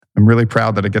I'm really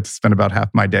proud that I get to spend about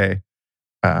half my day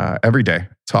every day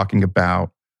talking about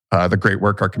the great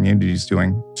work our community is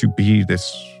doing to be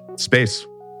this space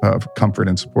of comfort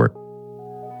and support.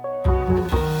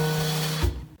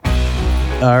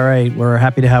 All right, we're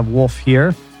happy to have Wolf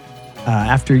here.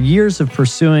 After years of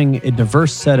pursuing a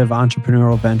diverse set of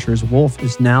entrepreneurial ventures, Wolf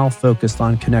is now focused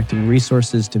on connecting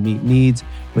resources to meet needs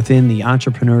within the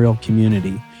entrepreneurial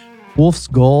community. Wolf's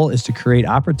goal is to create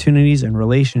opportunities and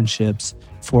relationships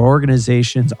for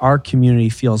organizations our community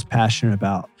feels passionate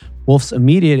about. Wolf's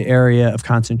immediate area of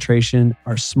concentration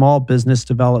are small business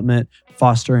development,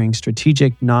 fostering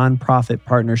strategic nonprofit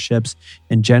partnerships,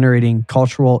 and generating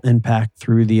cultural impact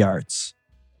through the arts.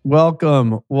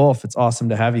 Welcome, Wolf. It's awesome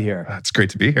to have you here. It's great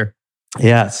to be here.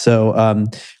 Yeah. So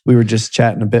we were just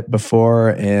chatting a bit before,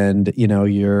 and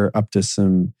you're up to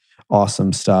some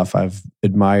awesome stuff. I've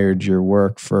admired your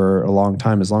work for a long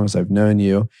time, as long as I've known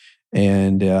you,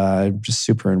 and I'm just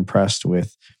super impressed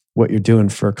with what you're doing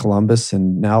for Columbus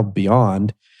and now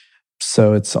beyond.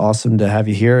 So it's awesome to have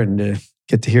you here and to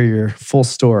get to hear your full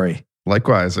story.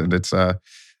 Likewise, and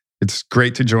it's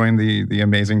great to join the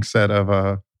amazing set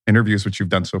of interviews which you've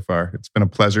done so far. It's been a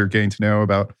pleasure getting to know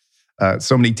about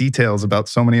so many details about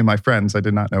so many of my friends I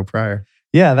did not know prior.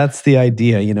 Yeah, that's the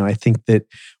idea. I think that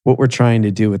what we're trying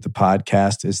to do with the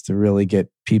podcast is to really get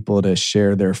people to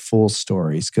share their full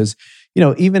stories. Because,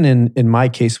 even in my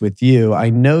case with you, I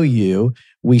know you,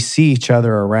 we see each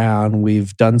other around,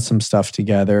 we've done some stuff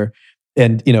together.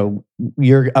 And,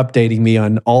 you're updating me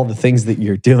on all the things that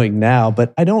you're doing now,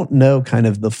 but I don't know kind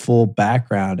of the full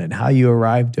background and how you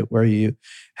arrived at where you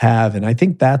have. And I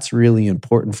think that's really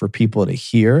important for people to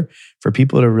hear, for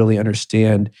people to really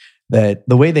understand that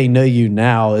the way they know you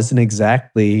now isn't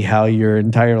exactly how your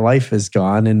entire life has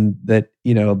gone, and that,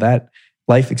 that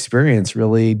life experience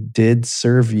really did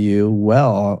serve you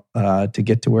well to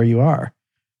get to where you are.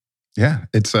 Yeah,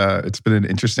 it's been an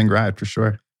interesting ride for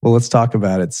sure. Well, let's talk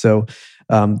about it. So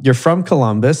you're from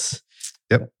Columbus.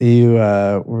 Yep. You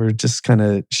were just kind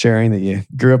of sharing that you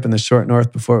grew up in the Short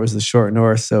North before it was the Short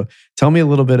North. So tell me a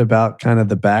little bit about kind of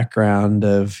the background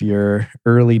of your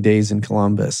early days in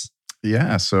Columbus.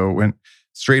 Yeah, so went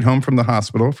straight home from the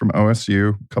hospital from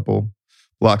OSU, a couple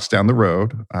blocks down the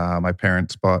road. My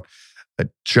parents bought a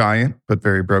giant but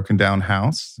very broken down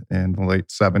house in the late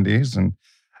 70s. And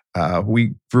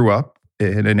we grew up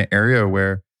in an area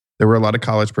where there were a lot of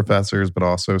college professors, but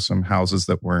also some houses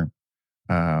that weren't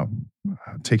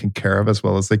taken care of as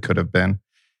well as they could have been.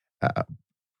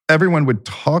 Everyone would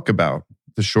talk about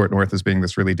the Short North as being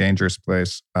this really dangerous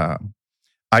place.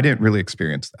 I didn't really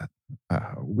experience that.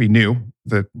 We knew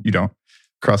that you don't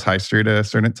cross High Street at a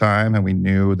certain time, and we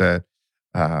knew that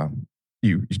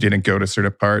you didn't go to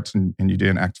certain parts and you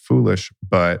didn't act foolish.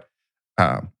 But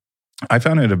I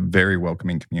found it a very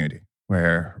welcoming community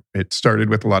where it started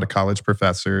with a lot of college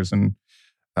professors, and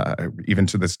even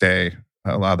to this day,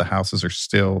 a lot of the houses are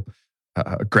still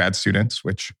grad students,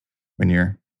 which when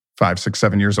you're 5, 6,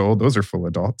 7 years old, those are full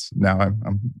adults. Now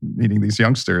I'm meeting these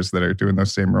youngsters that are doing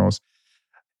those same roles.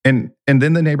 And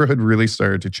then the neighborhood really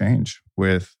started to change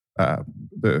with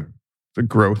the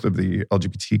growth of the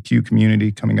LGBTQ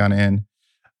community coming on in.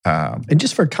 And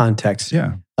just for context,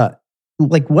 yeah,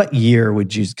 like what year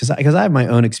would you? Because I have my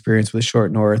own experience with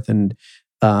Short North, and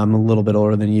I'm a little bit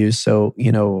older than you, so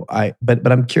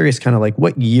but I'm curious, kind of like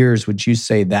what years would you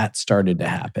say that started to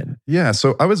happen? Yeah,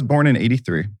 so I was born in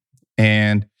 '83,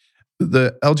 and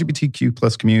the LGBTQ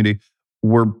plus community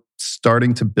were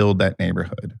starting to build that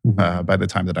neighborhood by the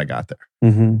time that I got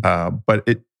there. Mm-hmm. But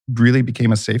it really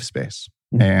became a safe space.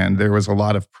 Mm-hmm. And there was a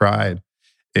lot of pride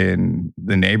in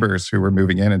the neighbors who were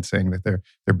moving in and saying that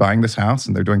they're buying this house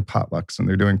and they're doing potlucks and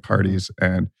they're doing parties.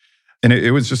 And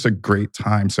it was just a great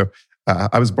time. So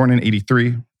I was born in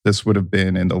 '83. This would have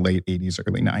been in the late '80s,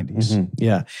 early '90s. Mm-hmm.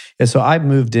 Yeah. So I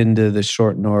moved into the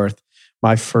Short North.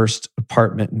 My first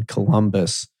apartment in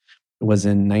Columbus was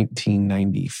in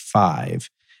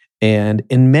 1995. And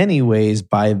in many ways,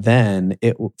 by then,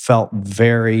 it felt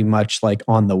very much like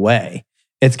on the way.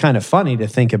 It's kind of funny to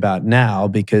think about now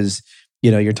because,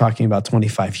 you're talking about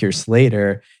 25 years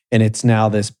later and it's now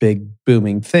this big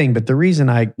booming thing. But the reason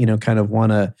I, kind of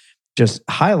want to just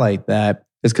highlight that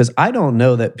is because I don't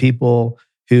know that people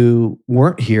who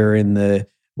weren't here in the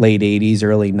late 80s,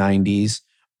 early 90s,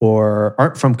 or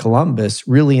aren't from Columbus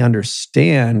really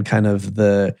understand kind of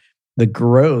the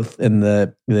growth and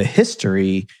the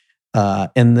history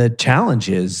and the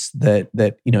challenges that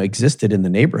existed in the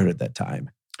neighborhood at that time.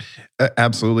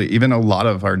 Absolutely. Even a lot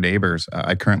of our neighbors.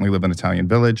 I currently live in Italian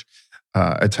Village.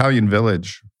 Italian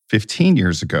Village 15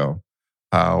 years ago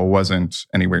wasn't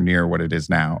anywhere near what it is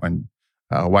now. And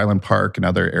Wyland Park and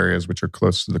other areas which are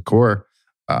close to the core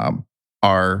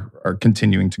are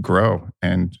continuing to grow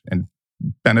and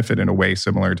benefit in a way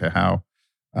similar to how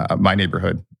my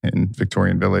neighborhood in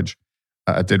Victorian Village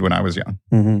did when I was young.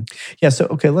 Mm-hmm. Yeah. So,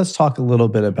 okay, let's talk a little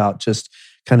bit about just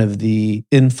kind of the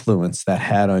influence that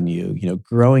had on you,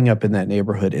 growing up in that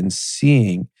neighborhood and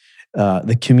seeing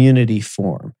the community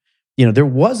form. There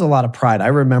was a lot of pride. I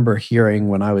remember hearing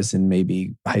when I was in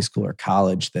maybe high school or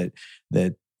college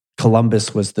that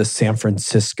Columbus was the San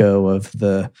Francisco of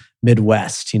the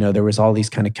Midwest. There was all these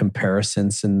kind of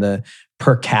comparisons, and the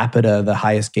per capita, the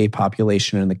highest gay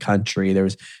population in the country. There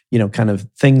was, kind of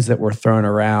things that were thrown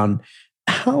around.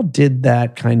 How did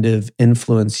that kind of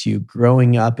influence you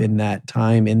growing up in that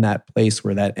time, in that place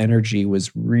where that energy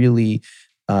was really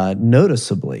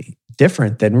noticeably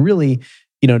different than really,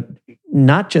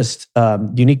 not just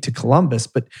unique to Columbus,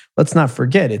 but let's not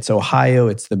forget it's Ohio,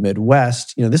 it's the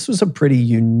Midwest. This was a pretty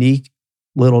unique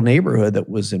little neighborhood that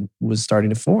was starting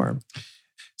to form.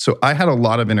 So I had a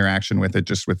lot of interaction with it,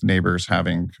 just with neighbors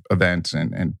having events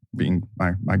and being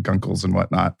my gunkles and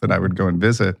whatnot that I would go and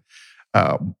visit.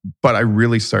 But I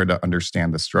really started to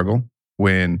understand the struggle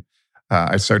when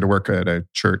I started to work at a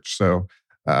church. So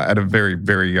at a very,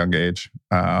 very young age,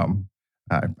 I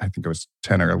think it was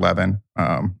 10 or 11,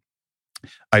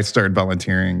 I started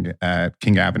volunteering at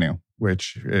King Avenue,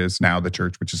 which is now the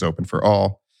church, which is open for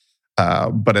all.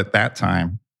 But at that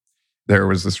time, there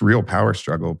was this real power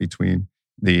struggle between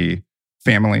the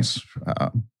families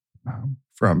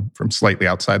from slightly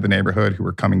outside the neighborhood who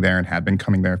were coming there and had been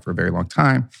coming there for a very long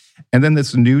time. And then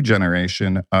this new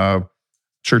generation of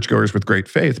churchgoers with great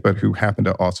faith, but who happened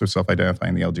to also self-identify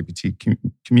in the LGBT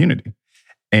community.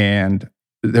 And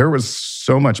there was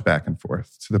so much back and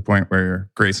forth to the point where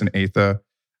Grace and Atha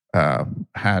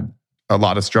had a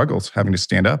lot of struggles having to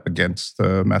stand up against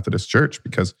the Methodist Church,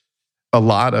 because a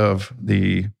lot of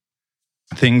the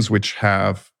things which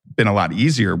have been a lot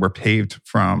easier were paved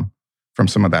from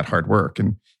some of that hard work.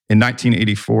 And in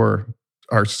 1984,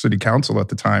 our city council at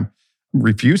the time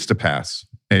refused to pass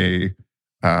a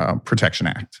Protection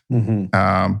Act.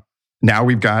 Mm-hmm. Now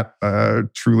we've got a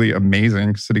truly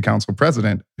amazing city council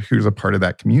president who's a part of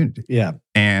that community. Yeah.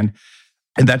 And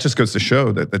that just goes to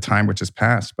show that the time which has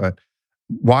passed. But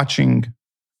watching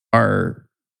our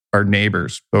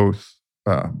neighbors, both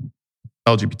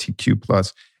LGBTQ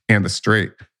plus and the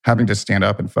straight, having to stand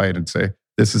up and fight and say,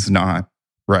 this is not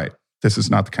right. This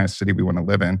is not the kind of city we want to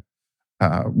live in,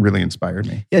 really inspired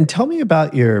me. And tell me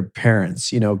about your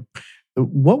parents.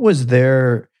 What was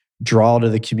their draw to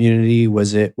the community?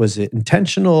 Was it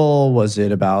intentional? Was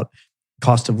it about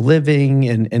cost of living?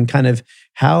 And kind of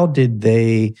how did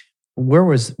they? Where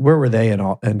were they in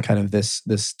kind of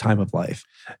this time of life?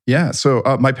 Yeah, so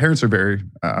my parents are very,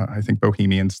 I think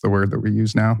bohemian's the word that we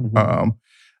use now.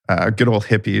 Mm-hmm. Good old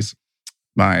hippies.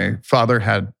 My father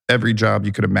had every job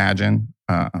you could imagine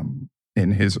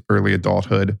in his early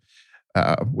adulthood.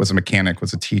 Was a mechanic,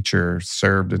 was a teacher,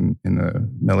 served in the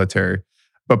military.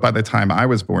 But by the time I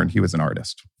was born, he was an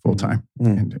artist full time,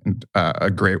 and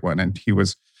a great one. And he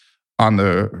was on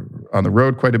the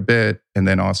road quite a bit, and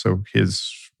then also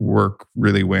his work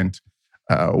really went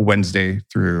Wednesday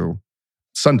through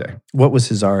Sunday. What was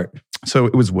his art? So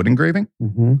it was wood engraving.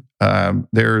 Mm-hmm.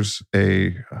 There's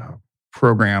a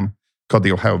program called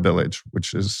the Ohio Village,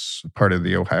 which is part of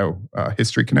the Ohio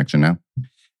History Connection now.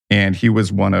 And he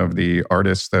was one of the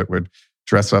artists that would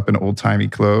dress up in old-timey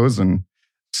clothes and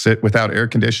sit without air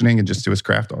conditioning and just do his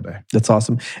craft all day. That's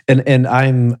awesome. And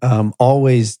I'm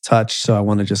always touched, so I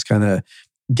want to just kind of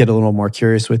get a little more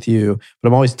curious with you, but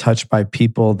I'm always touched by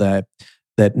people that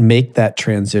make that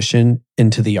transition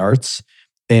into the arts.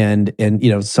 And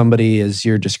somebody, as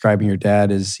you're describing your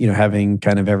dad, is having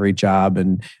kind of every job,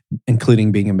 and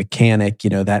including being a mechanic,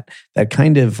 that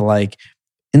kind of like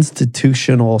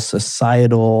institutional,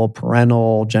 societal,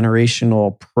 parental,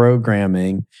 generational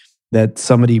programming that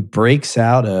somebody breaks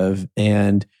out of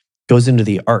and goes into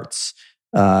the arts.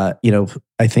 I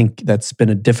think that's been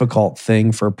a difficult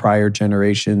thing for prior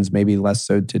generations, maybe less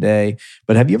so today.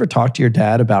 But have you ever talked to your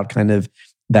dad about kind of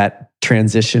that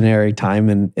transitionary time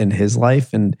in his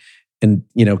life and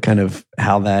kind of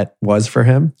how that was for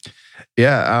him?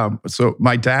 Yeah. So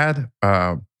my dad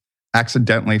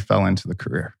accidentally fell into the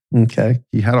career. Okay.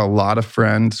 He had a lot of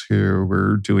friends who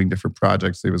were doing different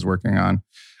projects he was working on,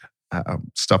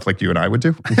 stuff like you and I would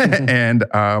do. And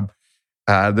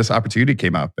this opportunity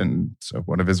came up. And so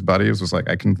one of his buddies was like,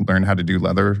 I can learn how to do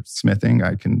leather smithing.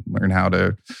 I can learn how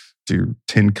to do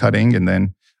tin cutting. And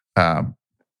then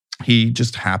he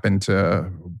just happened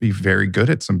to be very good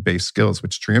at some base skills,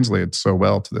 which translated so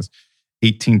well to this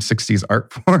 1860s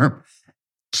art form.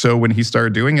 So when he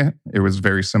started doing it, it was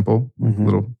very simple. Mhm.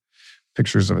 Little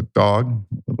pictures of a dog,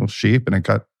 little sheep, and it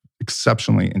got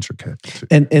exceptionally intricate.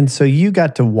 And so you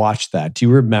got to watch that. Do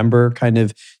you remember kind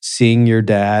of seeing your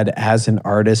dad as an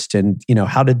artist, and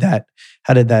how did that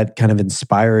kind of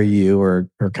inspire you or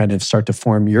kind of start to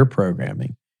form your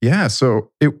programming? Yeah,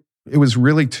 so it was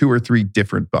really 2 or 3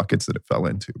 different buckets that it fell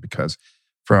into, because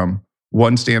from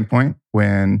one standpoint,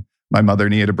 when my mother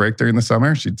needed a break during the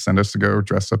summer, she'd send us to go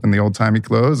dress up in the old-timey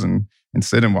clothes and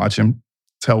sit and watch him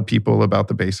tell people about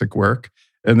the basic work.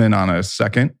 And then on a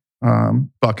second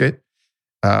bucket,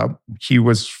 he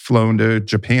was flown to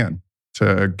Japan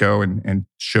to go and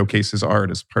showcase his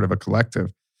art as part of a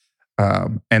collective.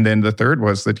 And then the third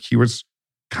was that he was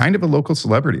kind of a local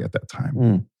celebrity at that time.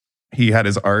 Mm. He had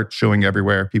his art showing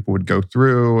everywhere. People would go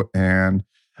through, and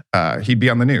he'd be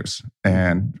on the news.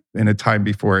 And in a time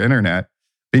before internet,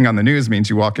 being on the news means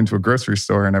you walk into a grocery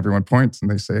store and everyone points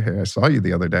and they say, "Hey, I saw you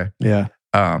the other day." Yeah.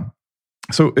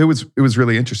 So it was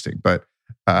really interesting. But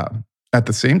at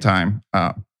the same time,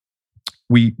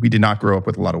 we did not grow up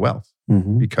with a lot of wealth,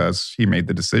 Mm-hmm. because he made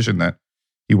the decision that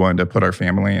he wanted to put our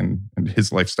family and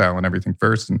his lifestyle and everything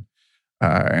first.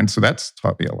 And so that's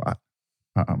taught me a lot.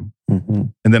 Mm-hmm.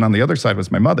 And then on the other side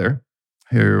was my mother,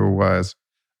 who was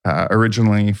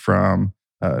originally from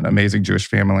an amazing Jewish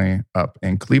family up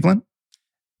in Cleveland.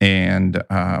 And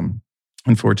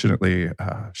unfortunately,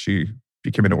 she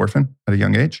became an orphan at a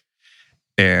young age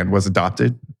and was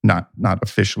adopted, not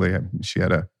officially. I mean, she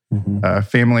had a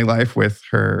family life with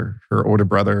her older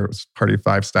brother. It was Party of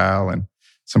Five style and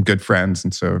some good friends.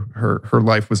 And so her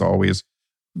life was always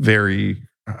very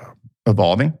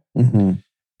evolving. Mm-hmm.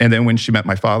 And then when she met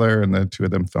my father and the two of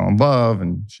them fell in love,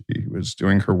 and she was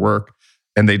doing her work,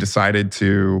 and they decided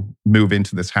to move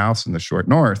into this house in the short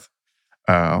north,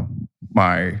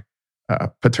 my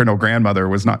paternal grandmother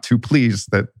was not too pleased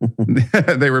that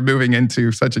they were moving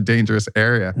into such a dangerous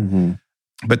area. Mm-hmm.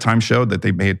 But time showed that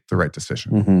they made the right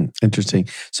decision. Mm-hmm. Interesting.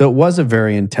 So it was a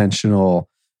very intentional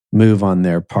move on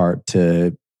their part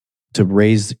to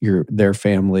raise their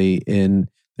family in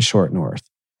the short north.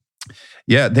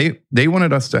 Yeah, they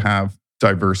wanted us to have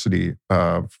diversity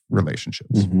of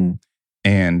relationships. Mm-hmm.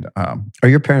 And are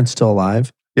your parents still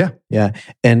alive? Yeah. Yeah.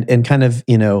 And kind of,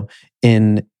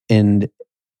 in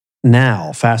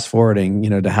now fast forwarding,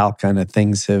 to how kind of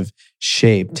things have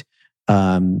shaped,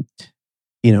 have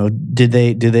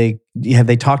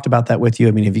they talked about that with you?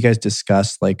 I mean, have you guys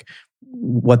discussed like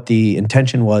what the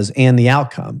intention was and the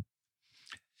outcome?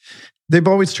 They've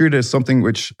always treated it as something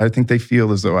which I think they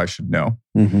feel as though I should know,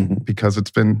 Mm-hmm. because it's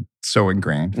been so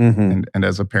ingrained. Mm-hmm. And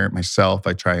as a parent myself,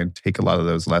 I try and take a lot of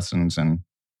those lessons and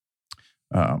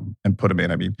put them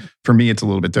in. I mean, for me, it's a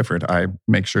little bit different. I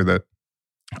make sure that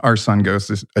our son goes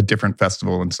to a different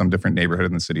festival in some different neighborhood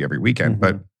in the city every weekend.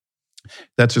 Mm-hmm. But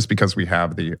that's just because we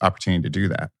have the opportunity to do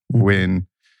that. Mm-hmm.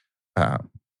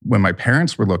 When my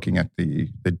parents were looking at the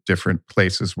different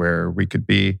places where we could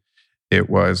be, it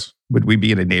was, would we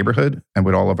be in a neighborhood and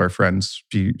would all of our friends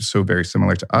be so very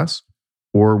similar to us?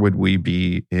 Or would we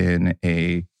be in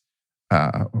an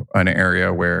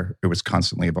area where it was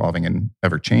constantly evolving and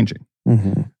ever changing?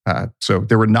 Mm-hmm. So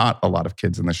there were not a lot of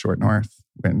kids in the short north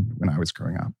when I was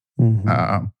growing up.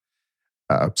 Mm-hmm.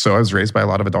 So I was raised by a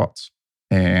lot of adults,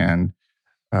 and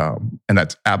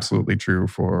that's absolutely true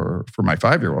for my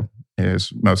 5-year-old.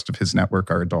 Is most of his network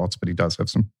are adults, but he does have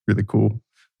some really cool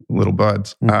little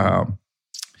buds. Mm-hmm.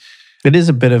 It is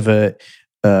a bit of a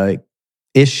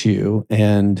issue,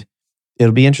 and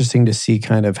it'll be interesting to see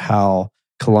kind of how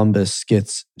Columbus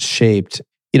gets shaped.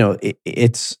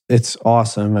 It's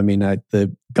awesome. I mean,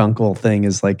 the Gunkel thing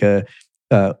is like a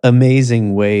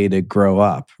amazing way to grow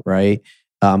up, right?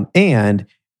 And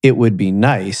it would be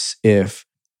nice if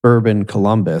urban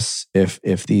Columbus,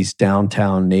 if these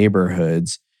downtown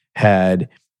neighborhoods had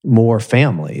more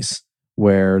families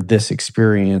where this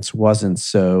experience wasn't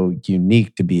so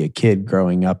unique to be a kid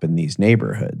growing up in these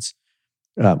neighborhoods.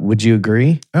 Would you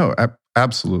agree? Oh,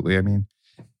 absolutely. I mean,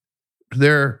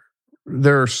 there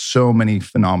are so many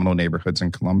phenomenal neighborhoods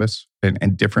in Columbus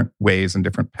and different ways and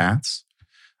different paths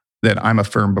that I'm a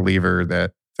firm believer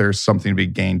that there's something to be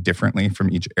gained differently from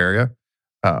each area.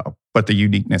 But the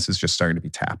uniqueness is just starting to be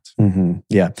tapped. Mm-hmm.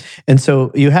 Yeah. And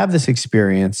so you have this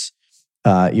experience.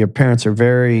 Your parents are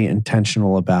very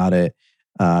intentional about it.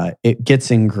 It gets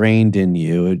ingrained in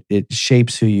you. It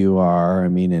shapes who you are. I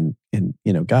mean,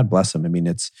 and God bless them. I mean,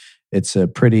 it's a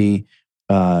pretty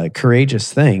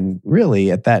courageous thing,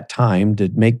 really, at that time to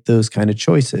make those kind of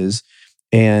choices,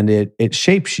 and it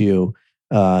shapes you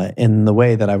in the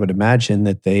way that I would imagine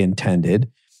that they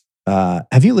intended.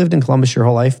 Have you lived in Columbus your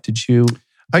whole life? Did you?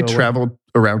 I traveled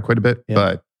around quite a bit, Yeah.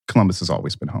 but Columbus has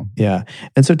always been home. Yeah.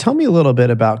 And so tell me a little bit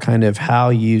about kind of how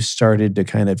you started to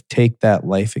kind of take that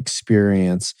life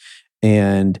experience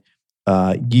and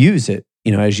use it,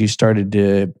 as you started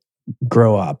to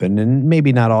grow up, and then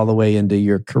maybe not all the way into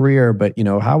your career, but,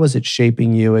 how was it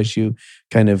shaping you as you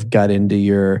kind of got into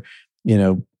your,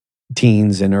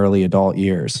 teens and early adult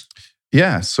years?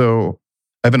 Yeah. So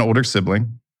I have an older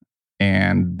sibling,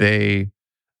 and they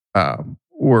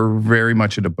were very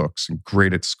much into books and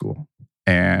great at school.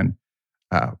 And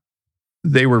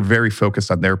they were very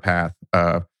focused on their path,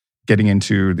 getting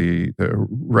into the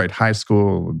right high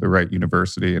school, the right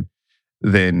university. And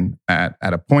then at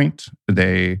a point,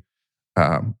 they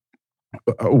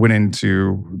went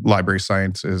into library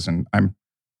sciences. And I'm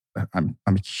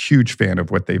a huge fan of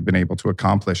what they've been able to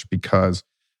accomplish because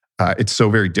it's so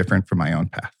very different from my own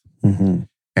path. Mm-hmm.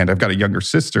 And I've got a younger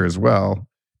sister as well,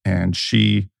 and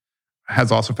she has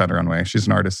also found her own way. She's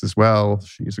an artist as well.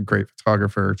 She's a great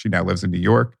photographer. She now lives in New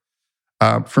York.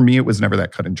 For me, it was never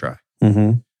that cut and dry.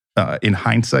 Mm-hmm. In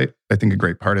hindsight, I think a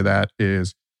great part of that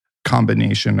is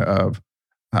combination of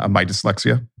my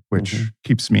dyslexia, which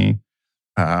keeps me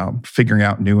figuring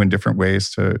out new and different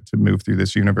ways to move through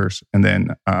this universe. And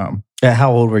then,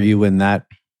 how old were you when that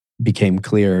became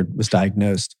clear, was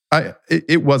diagnosed?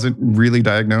 It wasn't really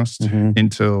diagnosed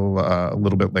until a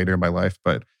little bit later in my life,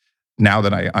 but now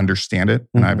that I understand it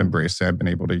and I've embraced it, I've been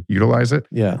able to utilize it.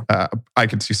 Yeah, I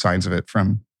could see signs of it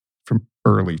from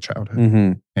early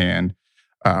childhood, and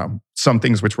some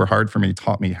things which were hard for me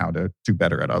taught me how to do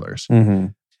better at others.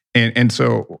 And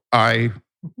so I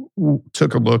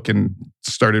took a look and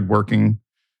started working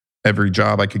every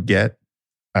job I could get.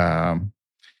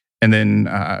 And then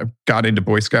got into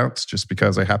Boy Scouts just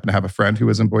because I happened to have a friend who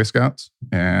was in Boy Scouts,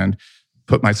 and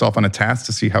put myself on a task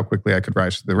to see how quickly I could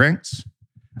rise through the ranks.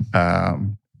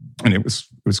 And it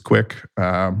was quick.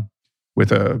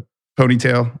 With a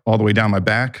ponytail all the way down my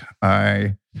back,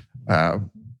 I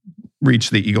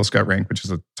reached the Eagle Scout rank, which is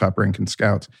a top rank in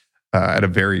Scouts, at a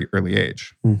very early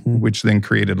age, which then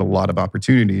created a lot of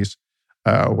opportunities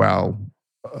while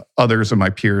others of my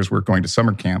peers were going to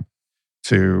summer camp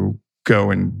to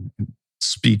go and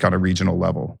speak on a regional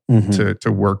level,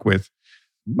 to work with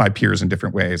my peers in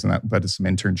different ways. And that led to some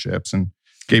internships and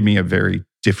gave me a very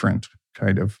different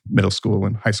kind of middle school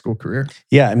and high school career.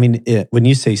 Yeah. I mean, when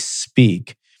you say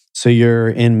speak, so you're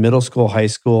in middle school, high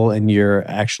school, and you're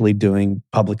actually doing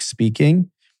public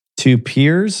speaking to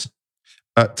peers?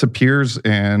 To peers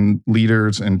and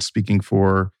leaders, and speaking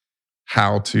for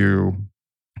how to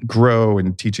grow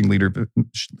and teaching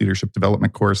leadership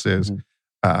development courses.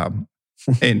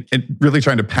 And really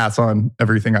trying to pass on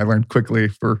everything I learned quickly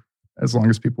for as long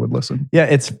as people would listen. Yeah,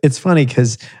 it's funny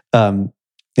because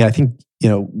I think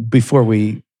before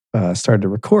we started to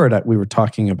record, we were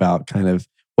talking about kind of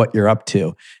what you're up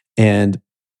to, and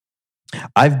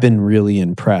I've been really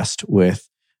impressed with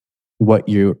what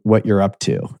you're up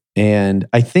to, and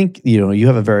I think you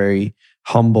have a very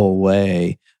humble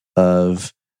way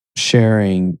of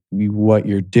sharing what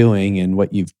you're doing and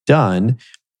what you've done.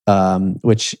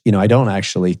 Which, I don't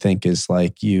actually think is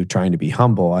like you trying to be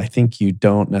humble. I think you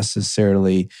don't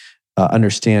necessarily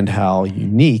understand how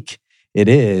unique it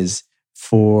is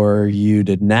for you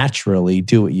to naturally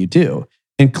do what you do,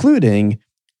 including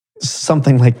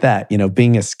something like that,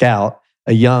 being a scout,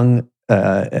 a young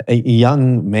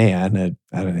man,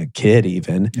 a kid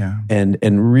even,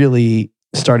 and really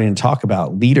starting to talk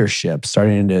about leadership,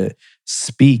 starting to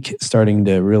speak, starting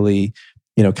to really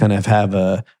kind of have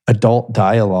a adult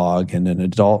dialogue and an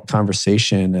adult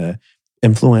conversation, a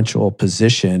influential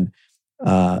position.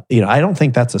 I don't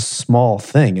think that's a small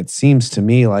thing. It seems to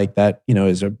me like that,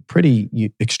 is a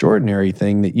pretty extraordinary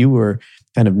thing that you were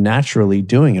kind of naturally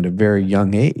doing at a very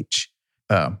young age.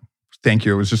 Thank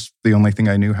you. It was just the only thing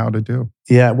I knew how to do.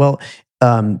 Yeah. Well,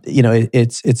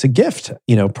 it's a gift,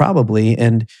 probably.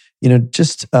 And,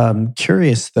 just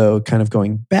curious though, kind of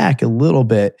going back a little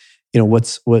bit,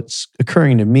 what's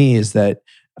occurring to me is that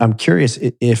I'm curious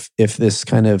if this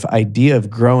kind of idea of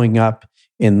growing up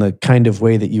in the kind of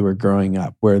way that you were growing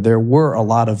up, where there were a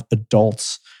lot of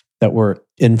adults that were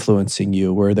influencing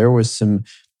you, where there was some,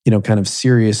 kind of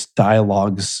serious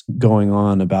dialogues going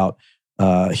on about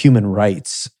human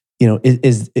rights.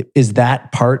 Is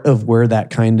that part of where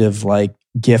that kind of like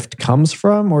gift comes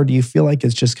from, or do you feel like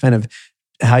it's just kind of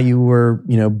how you were,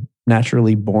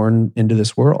 naturally born into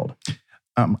this world?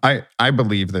 I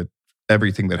believe that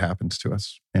everything that happens to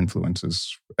us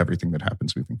influences everything that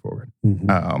happens moving forward.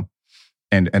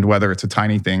 And whether it's a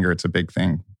tiny thing or it's a big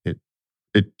thing,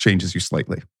 it changes you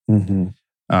slightly.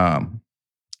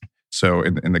 So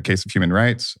in the case of human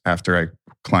rights, after I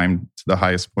climbed to the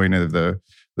highest point of the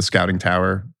scouting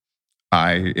tower,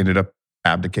 I ended up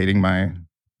abdicating my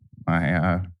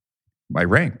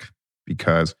rank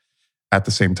because at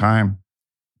the same time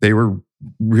they were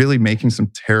really making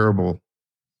some terrible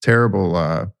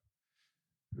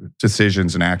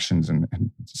decisions and actions and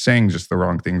saying just the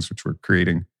wrong things, which were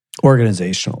creating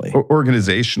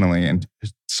organizationally. And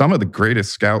some of the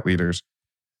greatest scout leaders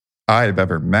I've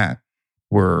ever met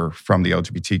were from the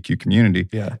LGBTQ community.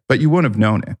 Yeah. But you wouldn't have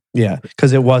known it. Yeah.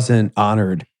 Because it wasn't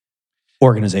honored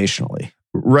organizationally.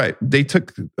 Right. They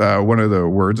took one of the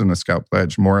words in the Scout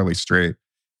Pledge, morally straight,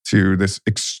 to this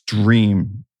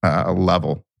extreme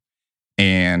level.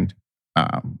 And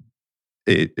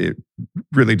it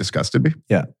really disgusted me.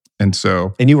 Yeah. And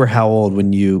so... And you were how old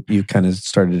when you kind of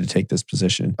started to take this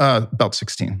position? About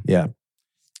 16. Yeah.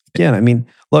 Again, I mean,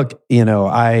 look,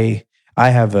 I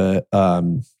have a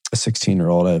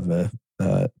 16-year-old, I have an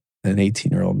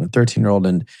 18-year-old and a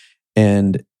 13-year-old,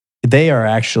 and they are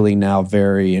actually now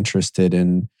very interested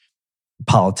in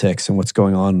politics and what's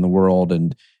going on in the world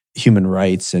and human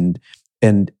rights. And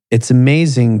it's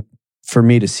amazing for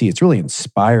me to see. It's really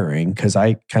inspiring because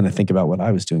I kind of think about what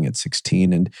I was doing at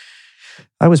 16, and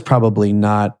I was probably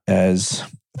not as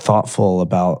thoughtful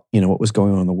about, what was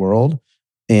going on in the world.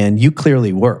 And you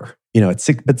clearly were,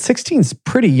 but 16 is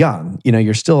pretty young.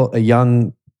 You're still a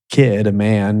young kid,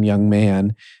 young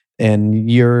man, and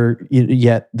you're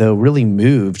yet though really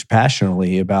moved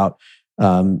passionately about,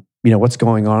 what's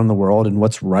going on in the world and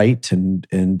what's right. And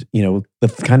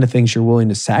the kind of things you're willing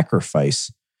to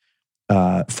sacrifice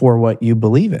for what you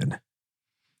believe in.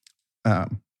 I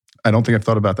don't think I've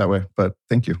thought about it that way, but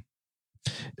thank you.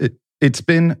 It's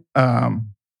been,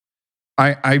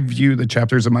 I view the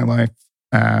chapters of my life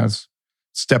as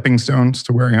stepping stones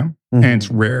to where I am. Mm-hmm. And it's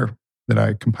rare that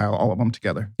I compile all of them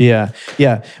together. Yeah.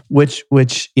 Yeah. Which,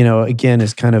 again,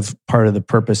 is kind of part of the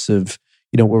purpose of,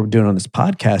 what we're doing on this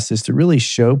podcast is to really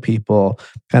show people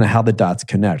kind of how the dots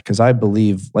connect. Because I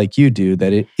believe, like you do,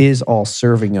 that it is all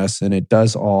serving us and it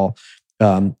does all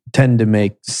tend to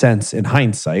make sense in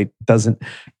hindsight. Doesn't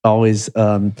always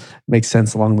make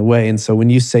sense along the way. And so when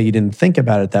you say you didn't think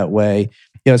about it that way,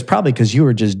 it's probably because you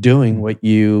were just doing what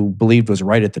you believed was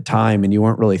right at the time, and you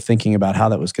weren't really thinking about how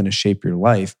that was going to shape your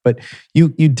life. But you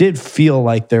did feel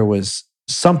like there was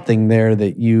something there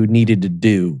that you needed to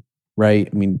do, right?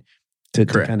 I mean, to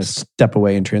kind of step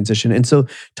away and transition. And so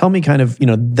tell me kind of,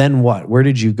 then what? Where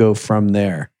did you go from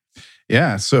there?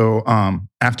 Yeah. So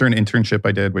after an internship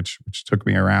I did, which took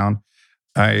me around,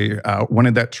 I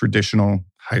wanted that traditional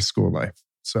high school life.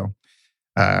 So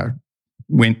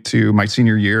went to my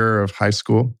senior year of high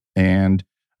school, and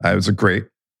it was a great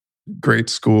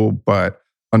school. But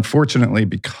unfortunately,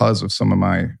 because of some of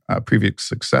my previous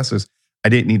successes, I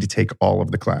didn't need to take all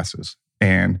of the classes.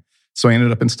 And so I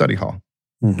ended up in study hall,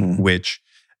 mm-hmm. which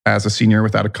as a senior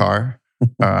without a car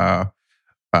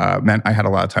meant I had a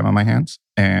lot of time on my hands.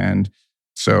 And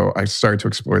so I started to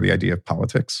explore the idea of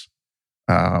politics.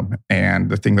 And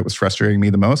the thing that was frustrating me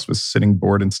the most was sitting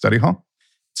bored in study hall.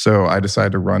 So I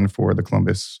decided to run for the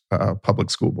Columbus Public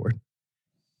School Board.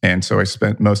 And so I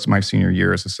spent most of my senior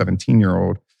year as a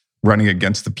 17-year-old running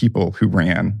against the people who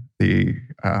ran the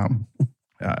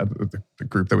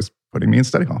group that was putting me in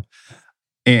study hall.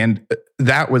 And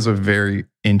that was a very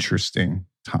interesting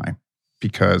time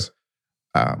because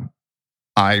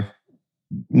I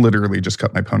literally just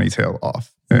cut my ponytail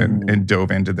off and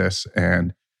dove into this,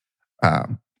 and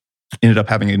ended up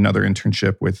having another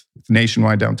internship with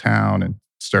Nationwide downtown and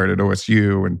started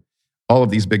OSU and all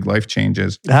of these big life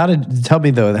changes. How did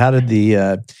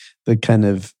the kind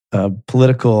of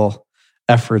political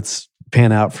efforts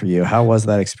pan out for you? How was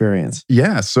that experience?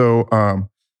 Yeah. So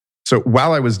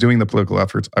while I was doing the political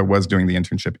efforts, I was doing the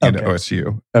internship at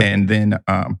OSU. Okay. And then,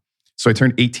 so I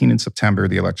turned 18 in September.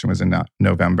 The election was in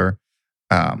November.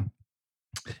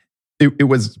 It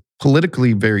was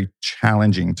politically very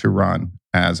challenging to run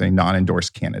as a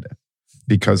non-endorsed candidate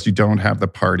because you don't have the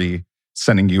party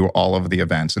sending you all of the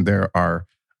events. And there are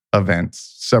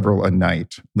events, several a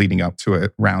night leading up to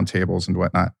it, roundtables and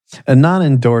whatnot. A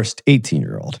non-endorsed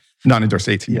 18-year-old. Non-endorsed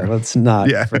 18-year-old. Yeah, let's not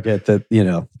forget that,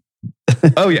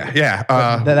 Oh, yeah,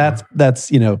 yeah.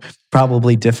 That's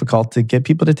probably difficult to get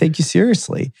people to take you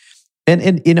seriously. And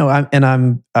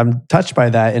I'm touched by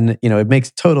that, and it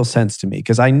makes total sense to me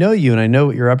because I know you and I know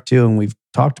what you're up to, and we've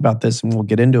talked about this, and we'll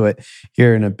get into it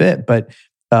here in a bit. But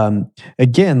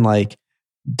again, like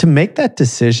to make that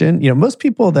decision, most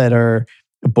people that are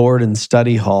bored in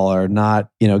study hall are not,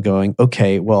 going,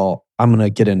 okay, well, I'm going to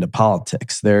get into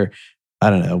politics. They're, I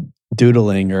don't know,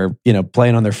 doodling or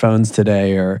playing on their phones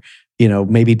today, or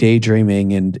maybe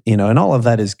daydreaming, and and all of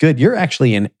that is good. You're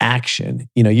actually in action.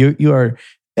 You are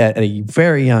at a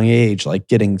very young age, like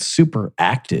getting super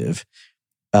active,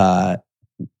 uh,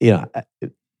 you know,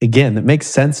 again, that makes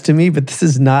sense to me, but this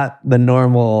is not the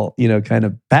normal, kind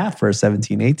of path for a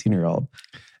 17, 18-year-old.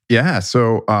 Yeah.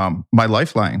 So my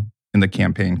lifeline in the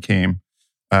campaign came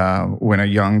when a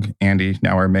young Andy,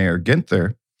 now our mayor,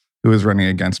 Ginther, who was running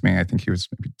against me, I think he was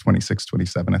maybe 26,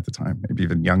 27 at the time, maybe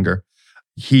even younger.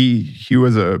 He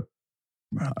was a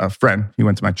friend. He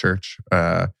went to my church.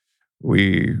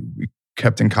 We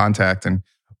kept in contact. And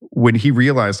when he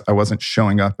realized I wasn't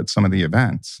showing up at some of the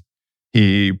events,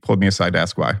 he pulled me aside to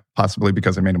ask why, possibly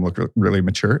because I made him look really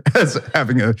mature as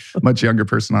having a much younger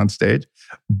person on stage.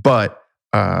 But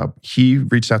he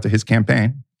reached out to his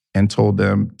campaign and told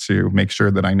them to make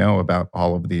sure that I know about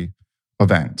all of the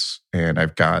events. And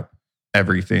I've got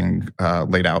everything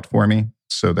laid out for me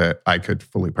so that I could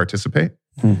fully participate.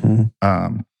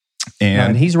 Mm-hmm.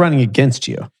 And he's running against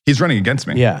you. He's running against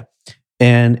me. Yeah.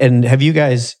 And have you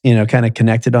guys, kind of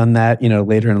connected on that,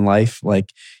 later in life?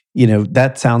 Like,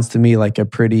 that sounds to me like a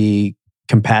pretty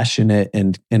compassionate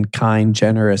and kind,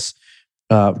 generous,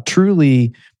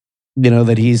 truly,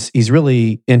 that he's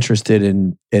really interested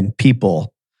in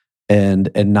people and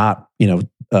not,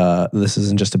 this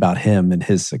isn't just about him and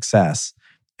his success.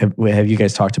 Have you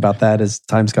guys talked about that as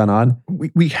time's gone on?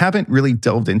 We haven't really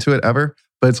delved into it ever,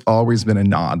 but it's always been a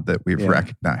nod that we've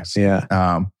recognized. Yeah.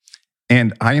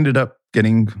 And I ended up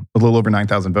getting a little over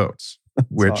 9,000 votes,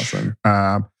 which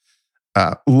awesome.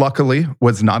 Luckily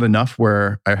was not enough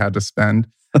where I had to spend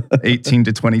 18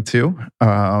 to 22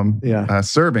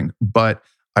 serving. But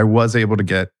I was able to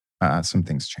get some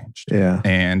things changed. Yeah.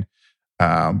 And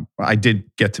I did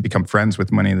get to become friends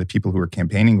with many of the people who were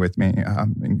campaigning with me,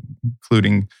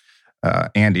 including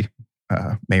Andy,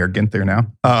 Mayor Ginther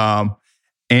now.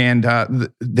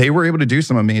 They were able to do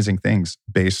some amazing things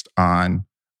based on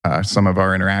some of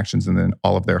our interactions and then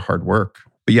all of their hard work.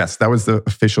 But yes, that was the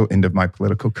official end of my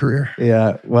political career.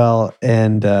 Yeah. Well,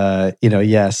 and,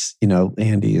 yes,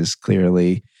 Andy has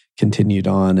clearly continued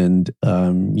on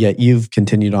and yet you've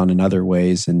continued on in other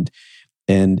ways. And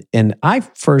I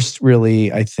first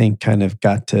really, I think, kind of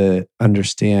got to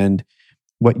understand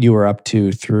what you were up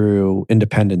to through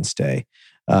Independence Day.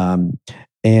 And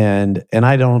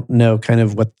I don't know kind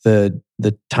of what the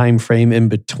time frame in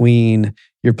between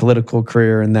your political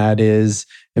career and that is,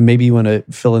 and maybe you want to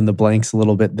fill in the blanks a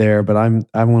little bit there. But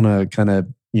I want to kind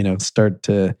of start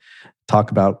to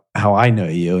talk about how I know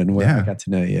you and where I got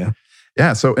to know you.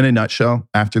 Yeah. So in a nutshell,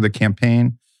 after the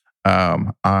campaign,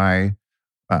 I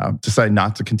decided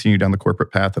not to continue down the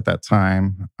corporate path at that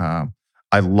time.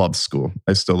 I loved school.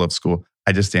 I still love school.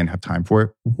 I just didn't have time for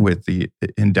it with the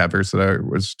endeavors that I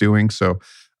was doing. So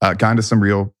got into some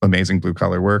real amazing blue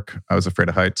collar work. I was afraid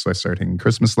of heights, so I started hanging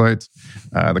Christmas lights.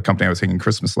 The company I was hanging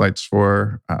Christmas lights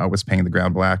for was painting the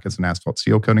ground black as an asphalt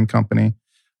seal coating company.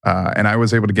 And I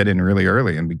was able to get in really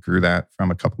early, and we grew that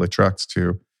from a couple of trucks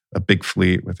to a big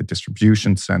fleet with a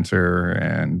distribution center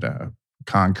and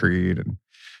concrete. And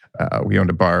we owned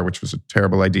a bar, which was a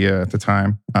terrible idea at the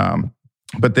time.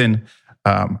 But then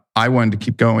I wanted to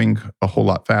keep going a whole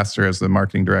lot faster as the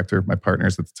marketing director. My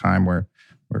partners at the time were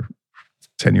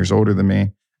 10 years older than me.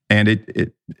 And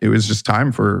it was just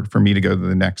time for me to go to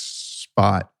the next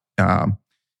spot.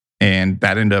 And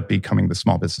that ended up becoming the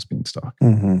Small Business Beanstalk,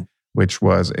 which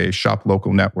was a shop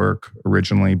local network,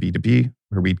 originally B2B,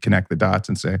 where we'd connect the dots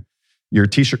and say, you're a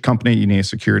t-shirt company, you need a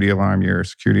security alarm. You're a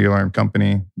security alarm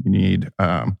company, you need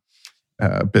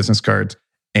business cards.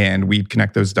 And we'd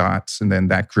connect those dots. And then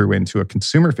that grew into a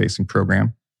consumer-facing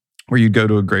program where you'd go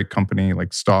to a great company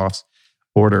like Starr's,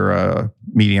 order a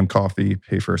medium coffee,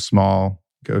 pay for a small,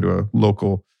 go to a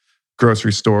local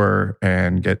grocery store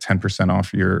and get 10%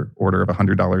 off your order of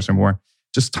 $100 or more.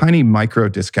 Just tiny micro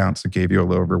discounts that gave you a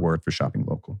low reward for shopping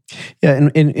local. Yeah,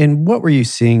 and what were you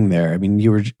seeing there? I mean,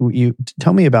 you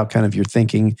tell me about kind of your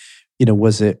thinking.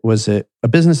 Was it a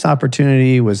business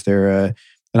opportunity? Was there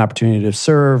an opportunity to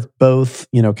serve both?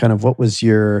 Kind of what was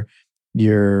your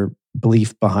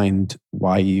belief behind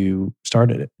why you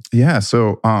started it? Yeah,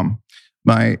 so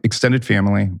my extended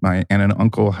family, my aunt and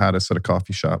uncle had a set of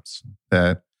coffee shops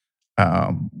that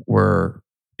were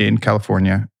in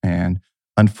California. And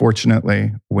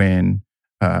unfortunately, when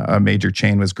a major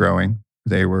chain was growing,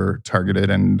 they were targeted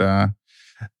and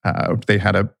they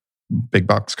had a big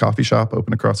box coffee shop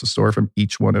open across the store from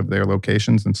each one of their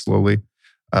locations and slowly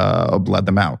bled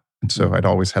them out. And so I'd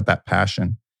always had that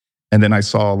passion. And then I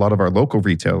saw a lot of our local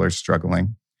retailers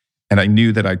struggling. And I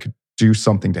knew that I could do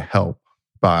something to help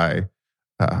by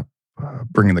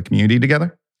bringing the community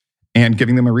together and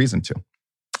giving them a reason to.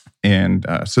 And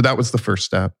so that was the first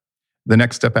step. the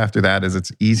next step after that is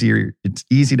it's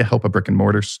easy to help a brick and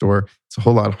mortar store. It's a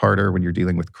whole lot harder when you're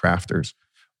dealing with crafters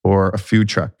or a food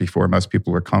truck before most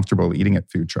people were comfortable eating at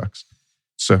food trucks.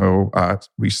 So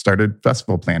we started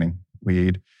festival planning.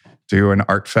 We'd do an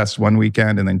art fest one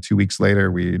weekend, and then 2 weeks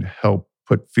later, we'd help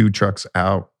put food trucks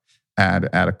out at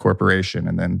a corporation.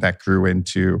 And then that grew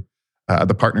into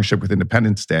the partnership with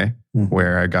Independence Day,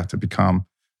 where I got to become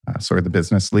sort of the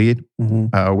business lead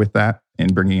with that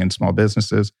and bringing in small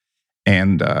businesses.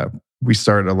 And we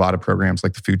started a lot of programs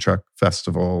like the Food Truck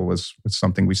Festival was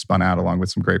something we spun out along with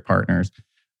some great partners.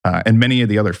 And many of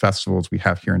the other festivals we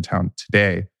have here in town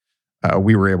today,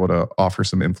 we were able to offer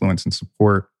some influence and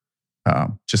support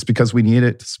just because we need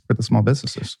it to support the small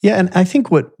businesses. Yeah, and I think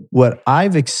what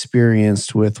I've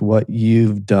experienced with what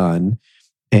you've done,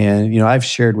 and I've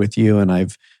shared with you, and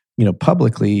I've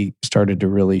publicly started to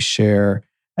really share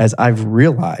as I've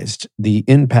realized the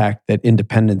impact that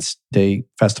Independence Day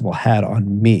Festival had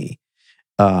on me.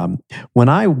 When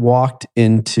I walked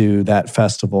into that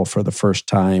festival for the first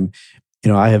time,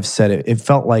 I have said it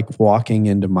felt like walking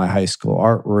into my high school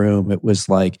art room. It was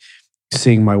like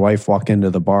seeing my wife walk into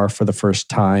the bar for the first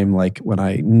time, like when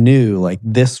I knew like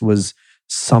this was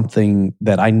something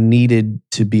that I needed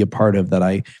to be a part of, that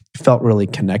I felt really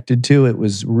connected to. It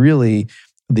was really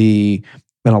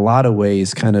in a lot of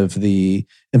ways, kind of the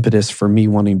impetus for me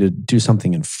wanting to do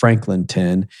something in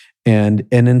Franklinton. And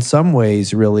in some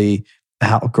ways, really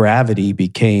how gravity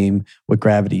became what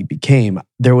gravity became.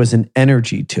 There was an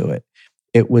energy to it.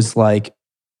 It was like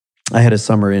I had a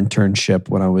summer internship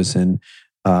when I was in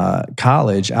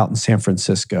college out in San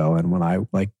Francisco. And when I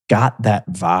got that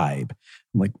vibe,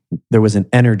 there was an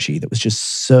energy that was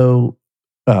just so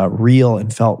real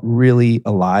and felt really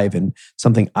alive and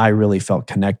something I really felt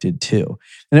connected to.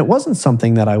 And it wasn't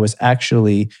something that I was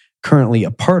actually currently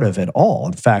a part of at all.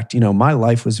 In fact, my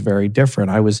life was very different.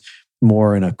 I was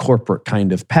more in a corporate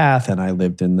kind of path, and I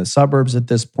lived in the suburbs at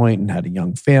this point and had a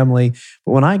young family.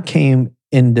 But when I came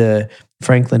into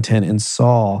Franklinton and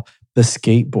saw the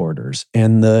skateboarders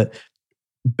and the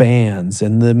bands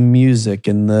and the music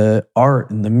and the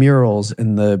art and the murals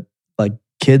and the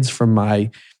kids from my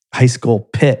high school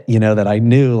pit, that I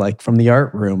knew from the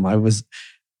art room, I was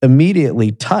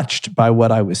immediately touched by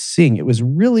what I was seeing. It was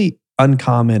really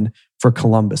uncommon for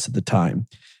Columbus at the time.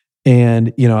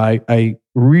 And, I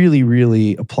really,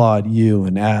 really applaud you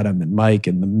and Adam and Mike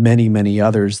and the many, many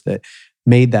others that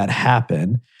made that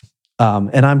happen.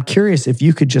 And I'm curious if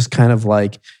you could just kind of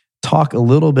talk a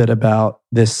little bit about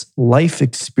this life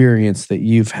experience that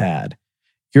you've had,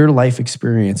 your life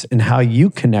experience, and how you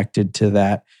connected to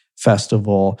that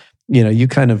festival. You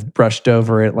kind of brushed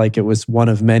over it like it was one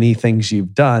of many things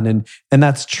you've done, and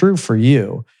that's true for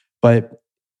you. But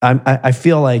I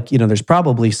feel like there's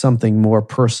probably something more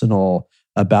personal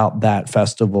about that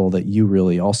festival that you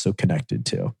really also connected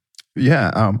to.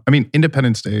 Yeah,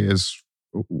 Independence Day is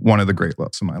one of the great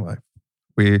loves of my life.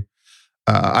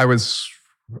 I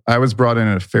was brought in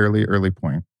at a fairly early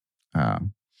point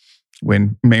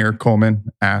when Mayor Coleman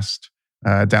asked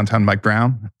downtown Mike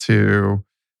Brown to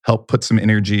help put some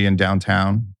energy in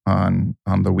downtown on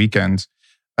the weekends.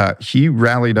 He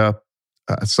rallied up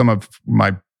some of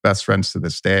my best friends to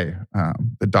this day,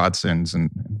 the Dodsons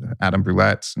and the Adam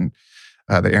Brulettes and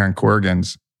the Aaron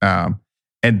Corrigans.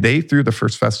 And they threw the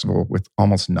first festival with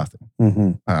almost nothing.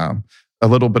 A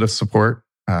little bit of support.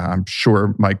 I'm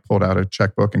sure Mike pulled out a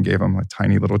checkbook and gave him a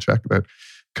tiny little check that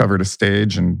covered a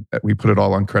stage, and we put it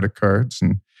all on credit cards.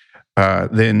 And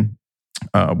then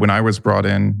when I was brought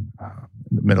in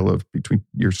the middle of between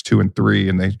years 2 and 3,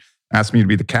 and they asked me to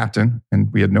be the captain,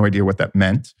 and we had no idea what that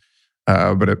meant,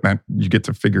 but it meant you get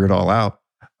to figure it all out.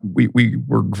 We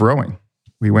were growing.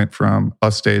 We went from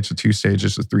a stage to 2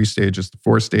 stages to 3 stages to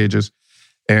 4 stages,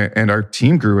 and our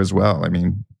team grew as well.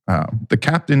 The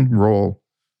captain role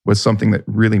was something that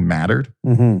really mattered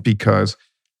because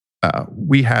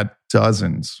we had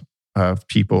dozens of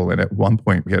people, and at one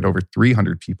point we had over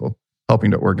 300 people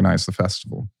helping to organize the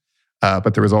festival.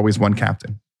 But there was always one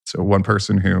captain. So one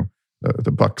person who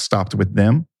the buck stopped with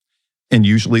them. And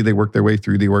usually they worked their way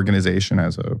through the organization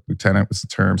as a lieutenant was the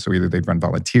term. So either they'd run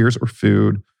volunteers or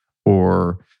food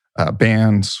or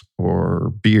bands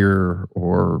or beer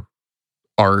or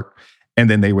art, and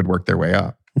then they would work their way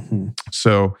up.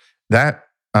 So that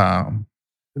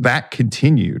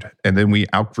continued, and then we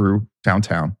outgrew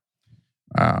downtown.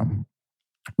 When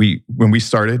we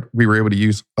started, we were able to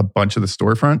use a bunch of the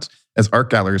storefronts as art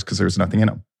galleries because there was nothing in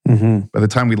them. By the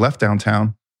time we left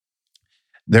downtown,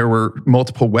 there were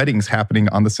multiple weddings happening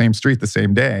on the same street the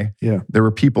same day. There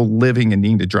were people living and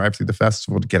needing to drive through the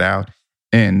festival to get out.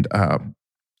 And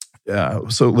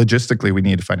so logistically, we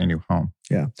need to find a new home.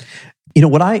 Yeah.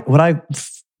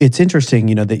 It's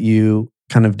interesting, that you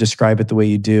kind of describe it the way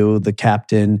you do, the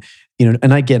captain,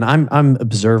 and again, I'm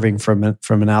observing from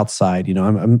an outside,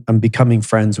 I'm becoming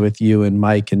friends with you and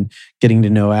Mike and getting to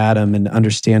know Adam and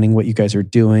understanding what you guys are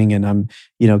doing. And I'm,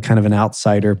 kind of an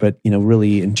outsider, but,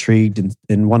 really intrigued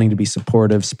and wanting to be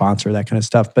supportive, sponsor, that kind of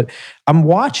stuff. But I'm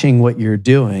watching what you're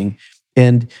doing,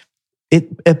 and it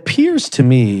appears to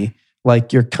me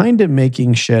like you're kind of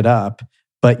making shit up,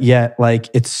 but yet like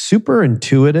it's super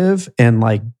intuitive and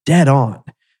like dead on,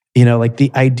 like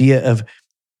the idea of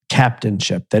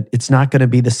captainship, that it's not going to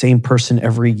be the same person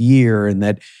every year. And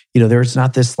that, there's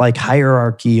not this like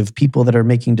hierarchy of people that are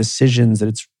making decisions, that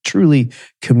it's truly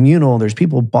communal. There's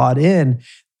people bought in,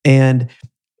 and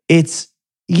it's,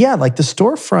 like the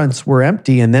storefronts were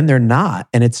empty and then they're not.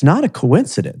 And it's not a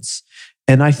coincidence.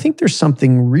 And I think there's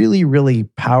something really, really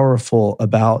powerful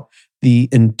about the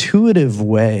intuitive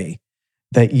way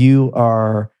that you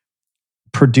are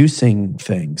producing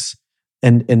things.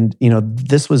 And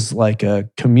this was like a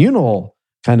communal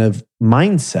kind of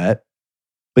mindset,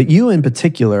 but you in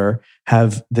particular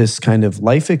have this kind of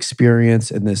life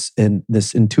experience and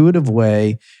this intuitive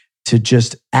way to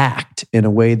just act in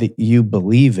a way that you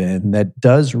believe in, that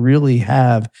does really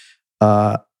have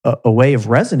a way of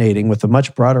resonating with a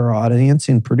much broader audience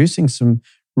and producing some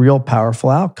real powerful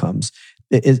outcomes.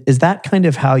 Is that kind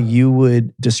of how you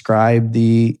would describe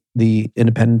the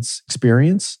independence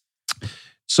experience?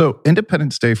 So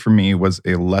Independence Day for me was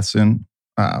a lesson,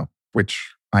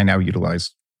 which I now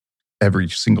utilize every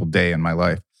single day in my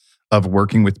life, of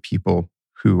working with people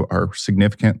who are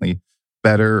significantly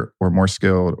better or more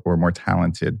skilled or more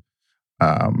talented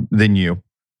than you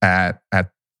at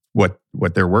what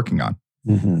they're working on.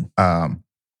 Mm-hmm.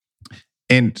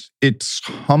 And it's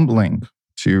humbling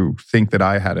to think that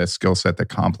I had a skill set that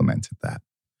complemented that.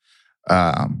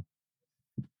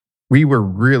 We were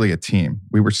really a team.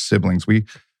 We were siblings. We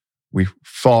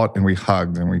fought and we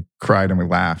hugged and we cried and we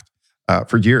laughed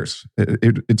for years.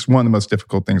 It's one of the most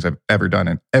difficult things I've ever done.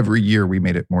 And every year we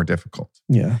made it more difficult.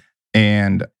 Yeah.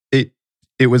 And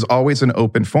it was always an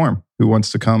open forum. Who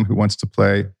wants to come? Who wants to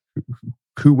play?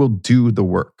 Who will do the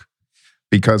work?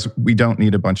 Because we don't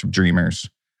need a bunch of dreamers.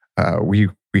 We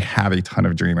have a ton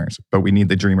of dreamers, but we need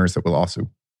the dreamers that will also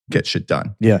get shit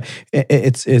done. Yeah.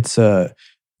 It's a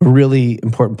really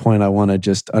important point I want to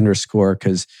just underscore,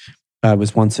 because I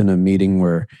was once in a meeting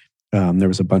where there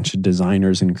was a bunch of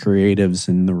designers and creatives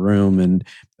in the room, and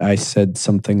I said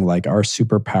something like, "Our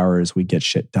superpower is we get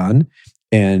shit done."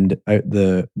 And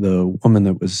the woman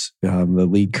that was the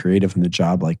lead creative in the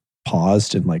job like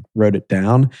paused and like wrote it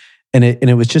down, and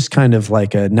it was just kind of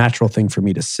like a natural thing for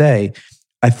me to say.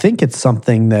 I think it's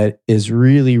something that is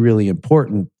really, really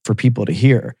important for people to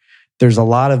hear. There's a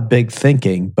lot of big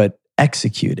thinking, but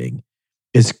executing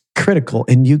is critical.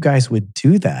 And you guys would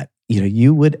do that.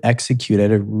 You would execute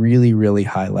at a really, really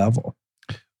high level.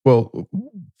 Well,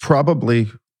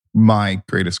 probably my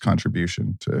greatest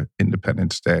contribution to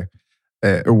Independence Day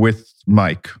with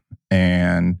Mike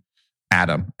and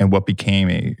Adam and what became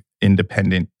a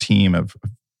independent team of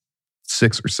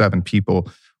 6 or 7 people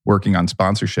working on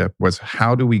sponsorship was,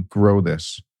 how do we grow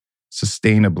this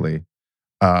sustainably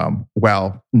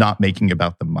while not making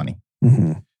about the money?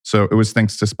 Mm-hmm. So it was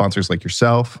thanks to sponsors like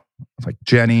yourself, like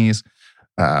Jenny's,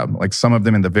 like some of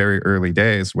them in the very early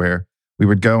days, where we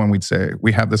would go and we'd say,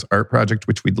 we have this art project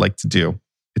which we'd like to do.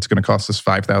 It's going to cost us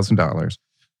 $5,000,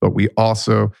 but we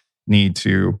also need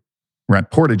to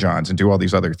rent porta-johns and do all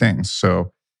these other things.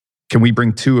 So can we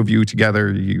bring 2 of you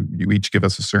together? You each give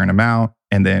us a certain amount,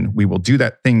 and then we will do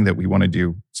that thing that we want to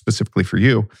do specifically for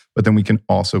you, but then we can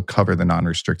also cover the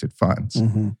non-restricted funds.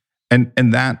 Mm-hmm.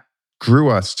 And that grew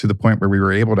us to the point where we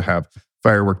were able to have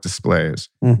firework displays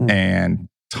mm-hmm. and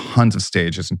tons of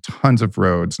stages and tons of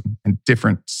roads and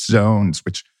different zones,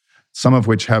 which some of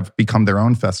which have become their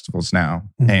own festivals now.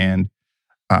 Mm-hmm.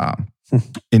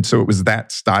 And so it was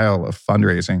that style of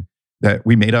fundraising that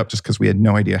we made up just because we had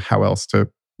no idea how else to.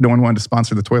 No one wanted to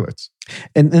sponsor the toilets.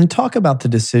 And talk about the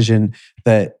decision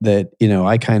that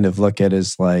I kind of look at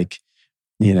as like,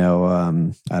 I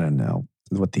don't know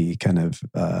what the kind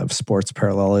of sports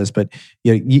parallel is, but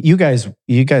you guys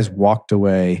walked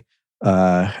away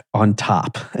on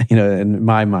top. In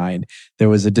my mind, there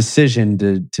was a decision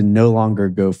to no longer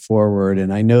go forward,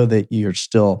 and I know that you're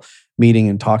still meeting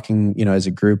and talking, as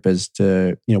a group as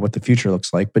to what the future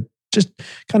looks like, but. Just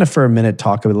kind of for a minute,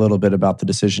 talk a little bit about the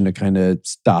decision to kind of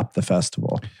stop the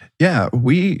festival. Yeah,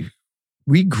 we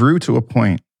grew to a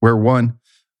point where, one,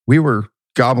 we were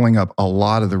gobbling up a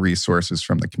lot of the resources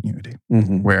from the community,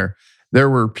 mm-hmm. where there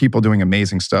were people doing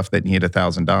amazing stuff that needed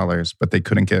 $1,000, but they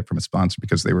couldn't get it from a sponsor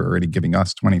because they were already giving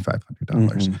us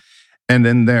 $2,500. And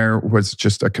then there was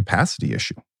just a capacity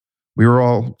issue. We were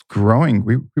all growing.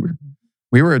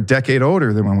 We were a decade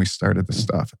older than when we started this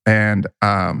stuff, and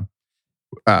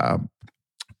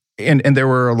there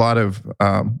were a lot of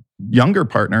younger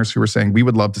partners who were saying we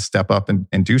would love to step up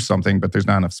and do something, but there's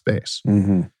not enough space.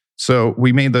 So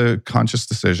we made the conscious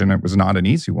decision. It was not an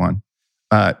easy one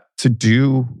to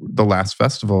do the last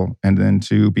festival, and then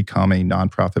to become a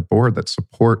nonprofit board that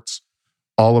supports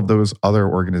all of those other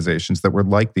organizations that were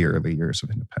like the early years of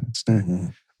Independence Day,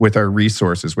 with our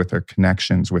resources, with our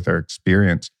connections, with our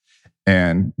experience.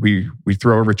 And we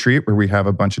throw a retreat where we have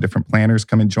a bunch of different planners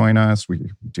come and join us.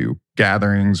 We do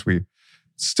gatherings. We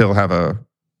still have a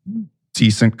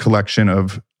decent collection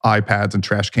of iPads and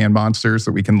trash can monsters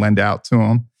that we can lend out to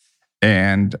them.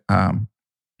 And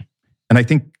I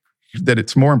think that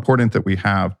it's more important that we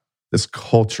have this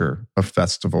culture of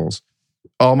festivals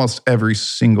almost every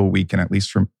single weekend, at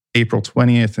least from April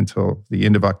 20th until the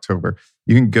end of October.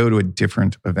 You can go to a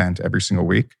different event every single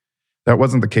week. That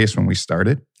wasn't the case when we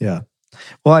started. Yeah.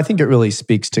 Well, I think it really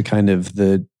speaks to kind of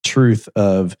the truth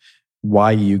of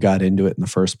why you got into it in the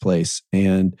first place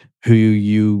and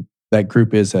who that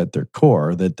group is at their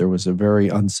core, that there was a very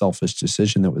unselfish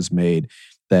decision that was made,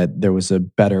 that there was a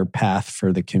better path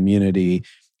for the community,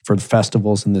 for the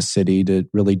festivals in the city to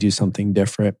really do something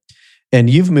different. And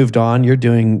you've moved on. You're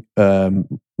doing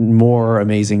more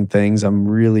amazing things. I'm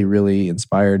really, really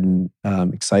inspired and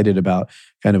excited about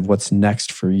kind of what's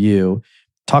next for you.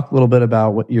 Talk a little bit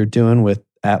about what you're doing with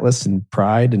Atlas and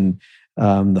Pride and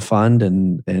the fund,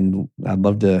 and I'd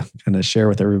love to kind of share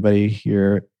with everybody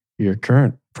your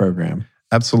current program.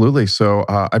 Absolutely. So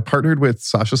I partnered with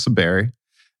Sasha Saberi,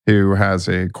 who has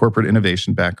a corporate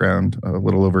innovation background a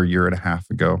little over a year and a half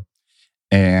ago.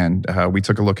 And we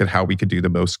took a look at how we could do the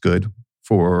most good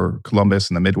for Columbus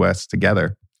and the Midwest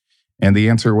together. And the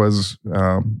answer was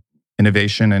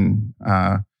innovation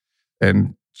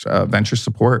and venture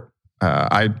support.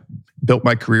 I built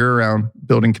my career around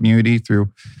building community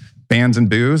through bands and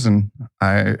booze, and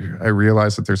I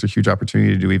realized that there's a huge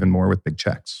opportunity to do even more with big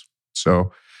checks.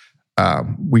 So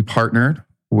we partnered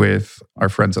with our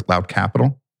friends at Loud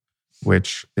Capital,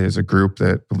 which is a group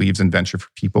that believes in venture for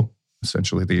people,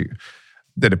 essentially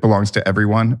that it belongs to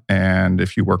everyone. And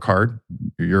if you work hard,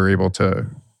 you're able to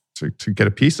get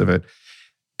a piece of it.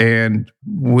 And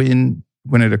when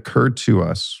it occurred to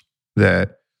us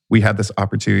that we had this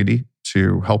opportunity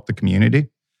to help the community,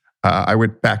 I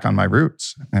went back on my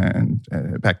roots and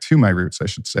back to my roots, I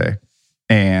should say,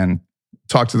 and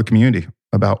talked to the community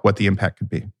about what the impact could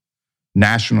be.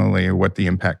 Nationally, what the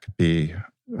impact could be.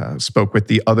 Spoke with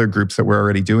the other groups that were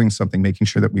already doing something, making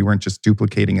sure that we weren't just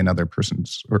duplicating another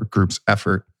person's or group's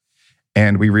effort.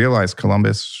 And we realized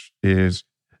Columbus is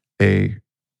a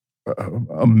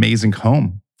amazing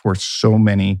home for so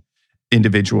many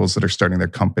individuals that are starting their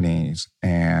companies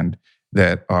and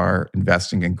that are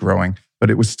investing and growing, but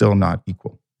it was still not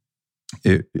equal.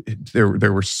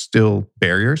 There were still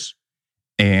barriers,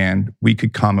 and we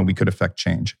could come and we could affect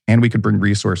change, and we could bring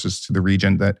resources to the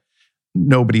region that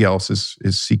nobody else is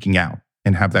seeking out,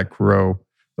 and have that grow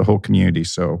the whole community.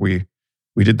 So we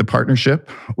did the partnership.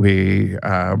 We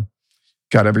got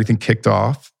everything kicked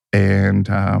off, and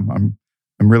I'm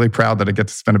really proud that I get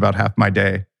to spend about half my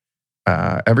day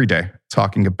every day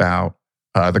talking about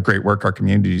the great work our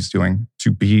community is doing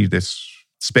to be this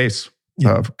space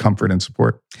of comfort and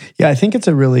support. Yeah, I think it's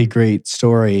a really great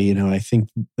story. I think,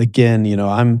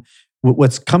 again,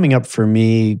 what's coming up for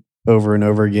me over and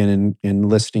over again in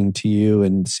listening to you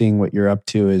and seeing what you're up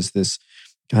to is this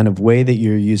kind of way that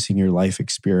you're using your life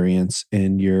experience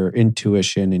and your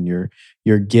intuition and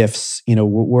your gifts,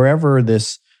 wherever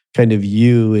this kind of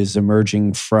you is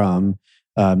emerging from,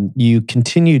 you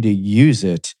continue to use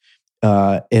it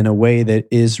in a way that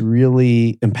is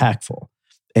really impactful.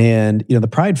 And the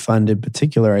Pride Fund in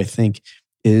particular, I think,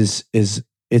 is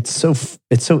it's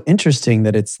so interesting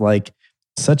that it's like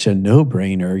such a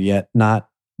no-brainer yet not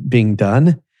being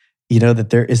done. That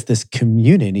there is this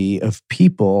community of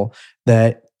people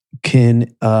that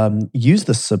can use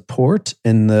the support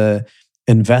and the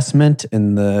investment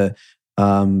and the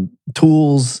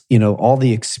tools, all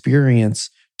the experience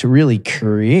to really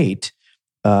create,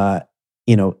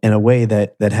 in a way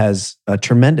that has a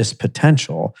tremendous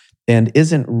potential and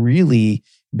isn't really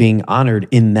being honored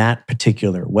in that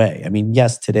particular way. I mean,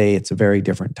 yes, today it's a very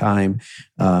different time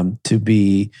to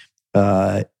be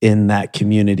in that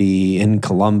community in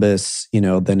Columbus,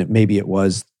 than maybe it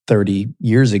was 30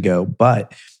 years ago.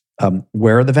 But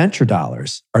where are the venture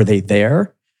dollars? Are they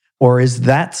there? Or is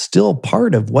that still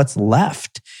part of what's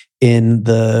left? in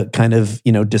the kind of,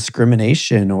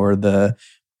 discrimination or the,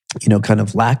 kind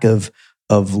of lack of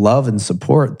love and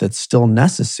support that's still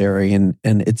necessary. And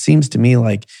it seems to me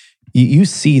like you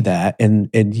see that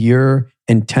and you're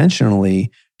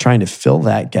intentionally trying to fill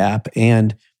that gap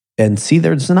and see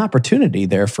there's an opportunity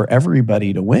there for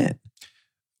everybody to win.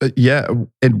 Yeah.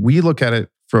 And we look at it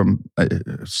from a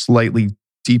slightly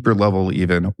deeper level,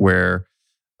 even where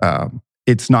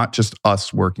it's not just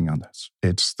us working on this.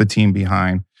 It's the team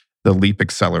behind the LEAP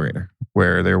Accelerator,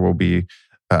 where there will be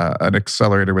an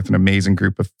accelerator with an amazing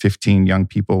group of 15 young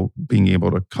people being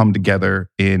able to come together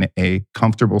in a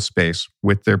comfortable space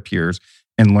with their peers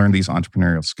and learn these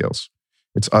entrepreneurial skills.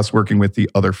 It's us working with the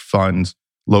other funds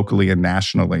locally and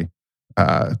nationally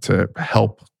to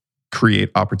help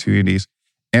create opportunities.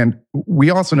 And we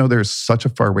also know there's such a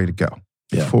far way to go.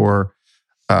 Yeah. For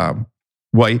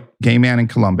white gay man in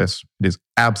Columbus, it is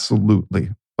absolutely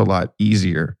a lot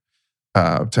easier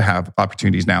to have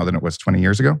opportunities now than it was 20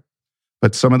 years ago.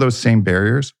 But some of those same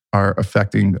barriers are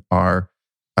affecting our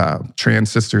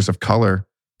trans sisters of color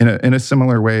in a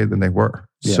similar way than they were.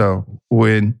 Yeah. So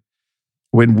when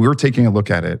we're taking a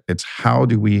look at it, it's how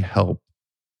do we help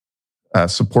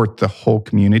support the whole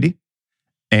community?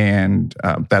 And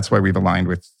that's why we've aligned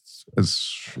with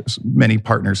as many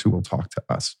partners who will talk to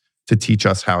us to teach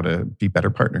us how to be better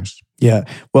partners. Yeah.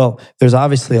 Well, there's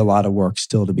obviously a lot of work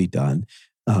still to be done.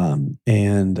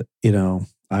 And,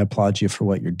 I applaud you for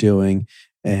what you're doing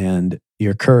and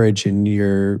your courage and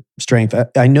your strength.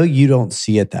 I know you don't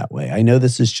see it that way. I know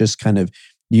this is just kind of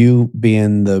you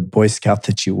being the Boy Scout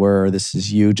that you were. This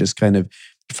is you just kind of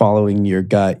following your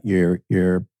gut,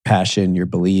 your passion, your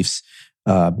beliefs.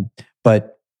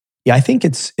 But yeah, I think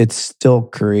it's still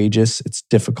courageous. It's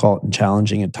difficult and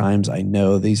challenging at times. I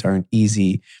know these aren't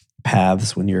easy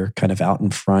paths when you're kind of out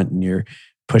in front and you're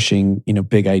pushing,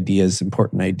 big ideas,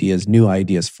 important ideas, new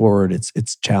ideas forward.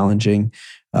 It's challenging.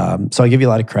 So I give you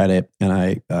a lot of credit, and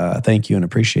I thank you and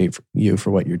appreciate you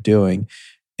for what you're doing.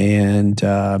 And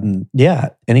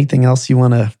anything else you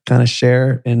want to kind of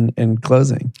share in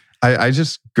closing? I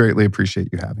just greatly appreciate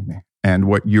you having me and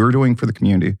what you're doing for the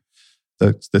community,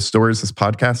 the stories this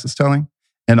podcast is telling,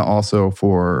 and also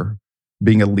for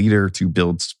being a leader to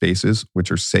build spaces which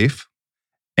are safe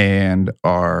and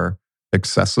are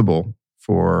accessible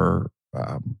for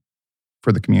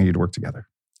the community to work together.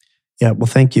 Yeah, well,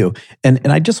 thank you. And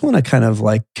I just want to kind of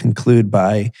like conclude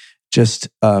by just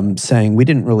saying we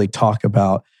didn't really talk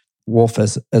about Wolf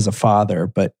as a father,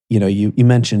 but you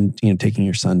mentioned taking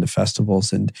your son to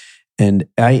festivals, and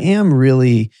I am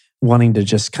really wanting to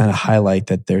just kind of highlight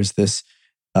that there's this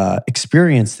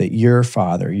experience that your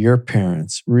father, your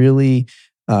parents really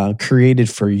created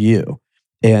for you,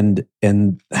 and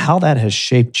how that has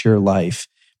shaped your life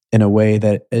in a way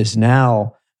that is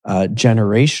now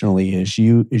generationally, as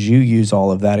you use all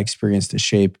of that experience to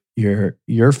shape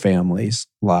your family's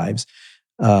lives,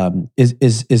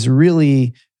 is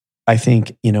really, I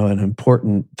think, an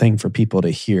important thing for people to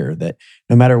hear, that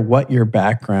no matter what your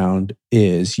background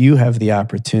is, you have the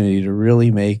opportunity to really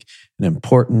make an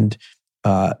important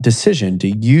decision to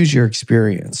use your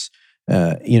experience.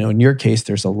 In your case,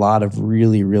 there's a lot of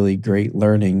really, really great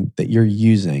learning that you're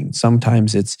using.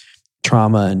 Sometimes it's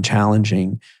trauma and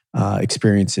challenging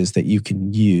experiences that you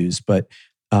can use. But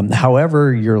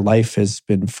however your life has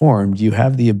been formed, you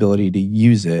have the ability to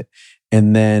use it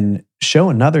and then show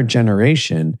another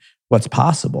generation what's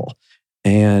possible.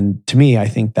 And to me, I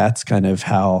think that's kind of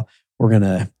how we're going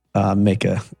to make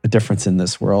a difference in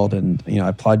this world. And, I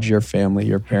applaud your family,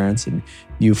 your parents, and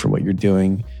you for what you're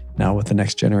doing now with the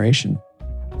next generation.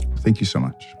 Thank you so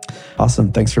much.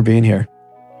 Awesome. Thanks for being here.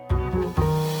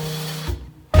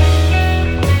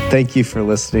 Thank you for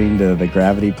listening to the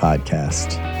Gravity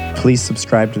Podcast. Please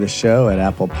subscribe to the show at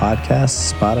Apple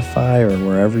Podcasts, Spotify, or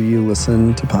wherever you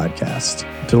listen to podcasts.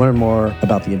 To learn more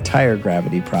about the entire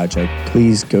Gravity Project,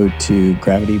 please go to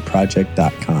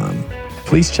gravityproject.com.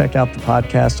 Please check out the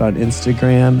podcast on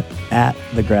Instagram at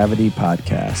The Gravity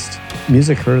Podcast.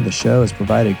 Music heard of the show is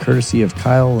provided courtesy of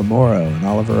Kyle Lamoro and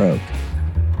Oliver Oak.